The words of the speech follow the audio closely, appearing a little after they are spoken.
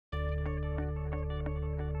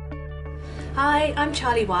Hi, I'm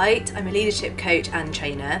Charlie White. I'm a leadership coach and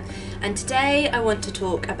trainer, and today I want to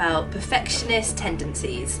talk about perfectionist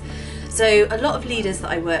tendencies. So a lot of leaders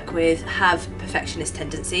that I work with have perfectionist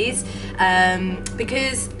tendencies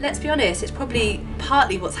because, let's be honest, it's probably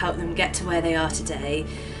partly what's helped them get to where they are today.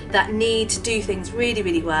 That need to do things really,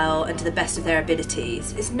 really well and to the best of their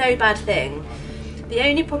abilities. It's no bad thing. The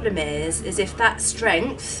only problem is if that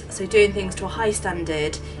strength, so doing things to a high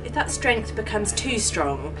standard, if that strength becomes too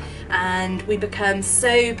strong and we become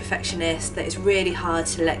so perfectionist that it's really hard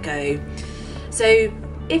to let go. So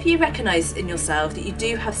if you recognise in yourself that you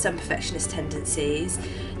do have some perfectionist tendencies,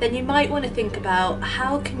 then you might want to think about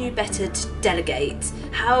how can you better delegate,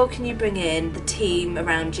 how can you bring in the team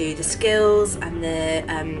around you, the skills and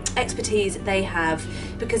the expertise that they have,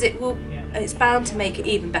 because it's bound to make it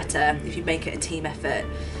even better if you make it a team effort.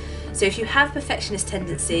 So if you have perfectionist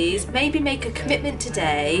tendencies, maybe make a commitment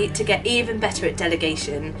today to get even better at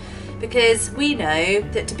delegation, because we know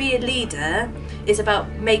that to be a leader is about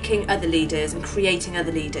making other leaders and creating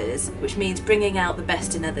other leaders, which means bringing out the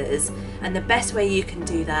best in others. And the best way you can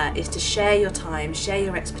do that is to share your time, share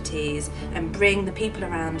your expertise, and bring the people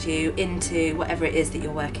around you into whatever it is that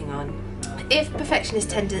you're working on. If perfectionist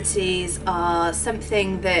tendencies are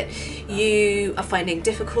something that you are finding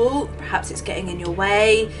difficult, perhaps it's getting in your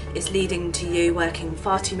way, it's leading to you working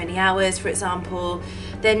far too many hours, for example,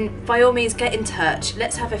 then by all means get in touch.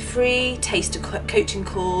 Let's have a free taster coaching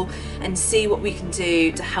call and see what we can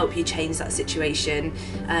do to help you change that situation.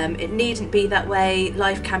 It needn't be that way.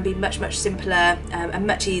 Life can be much, much simpler and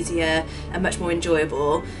much easier and much more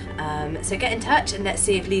enjoyable. So get in touch and let's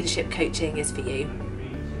see if leadership coaching is for you.